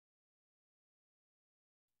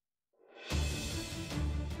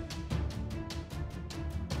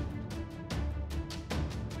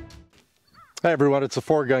Hey everyone, it's a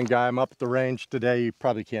 4-gun guy. I'm up at the range today. You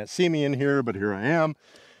probably can't see me in here, but here I am.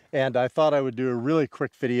 And I thought I would do a really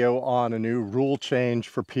quick video on a new rule change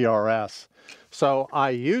for PRS. So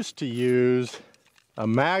I used to use a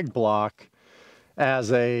mag block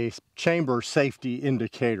as a chamber safety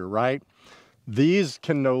indicator, right? These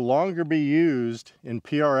can no longer be used in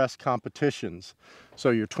PRS competitions.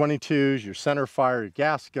 So your 22s, your center fire, your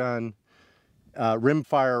gas gun, rim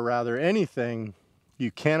fire rather, anything, you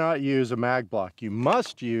cannot use a mag block. You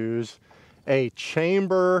must use a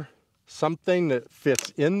chamber, something that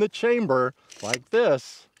fits in the chamber like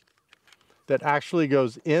this, that actually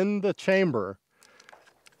goes in the chamber.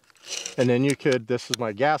 And then you could, this is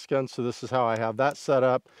my gas gun, so this is how I have that set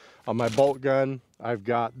up. On my bolt gun, I've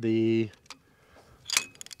got the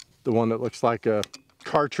one that looks like a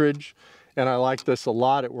cartridge, and I like this a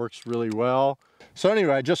lot. It works really well. So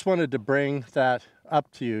anyway, I just wanted to bring that up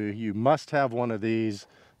to you. You must have one of these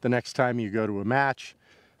the next time you go to a match.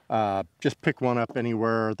 Just pick one up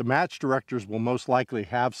anywhere. The match directors will most likely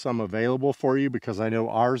have some available for you because I know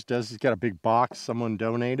ours does. It's got a big box someone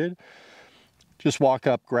donated. Just walk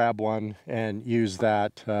up, grab one, and use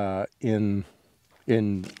that in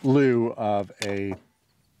lieu of a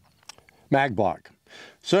mag block.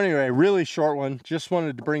 So anyway, really short one. Just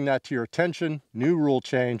wanted to bring that to your attention. New rule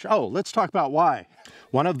change. Oh, let's talk about why.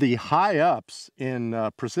 One of the high ups in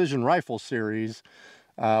Precision Rifle Series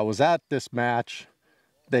was at this match.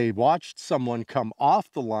 They watched someone come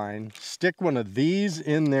off the line, stick one of these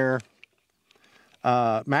in their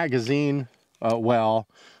magazine well,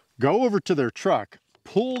 go over to their truck,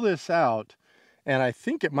 pull this out, and I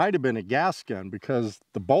think it might have been a gas gun because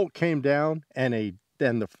the bolt came down and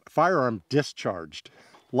the firearm discharged.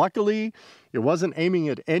 Luckily, it wasn't aiming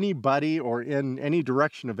at anybody or in any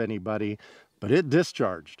direction of anybody, but it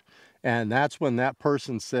discharged. And that's when that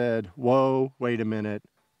person said, whoa, wait a minute,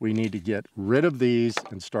 we need to get rid of these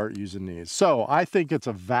and start using these. So I think it's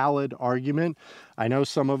a valid argument. I know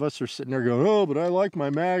some of us are sitting there going, oh, but I like my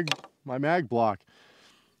mag block.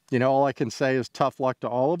 You know, all I can say is tough luck to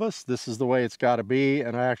all of us. This is the way it's got to be,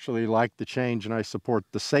 and I actually like the change and I support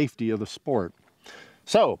the safety of the sport.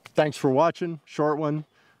 So, thanks for watching. Short one.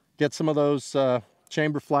 Get some of those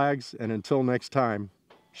chamber flags, and until next time,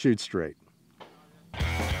 shoot straight.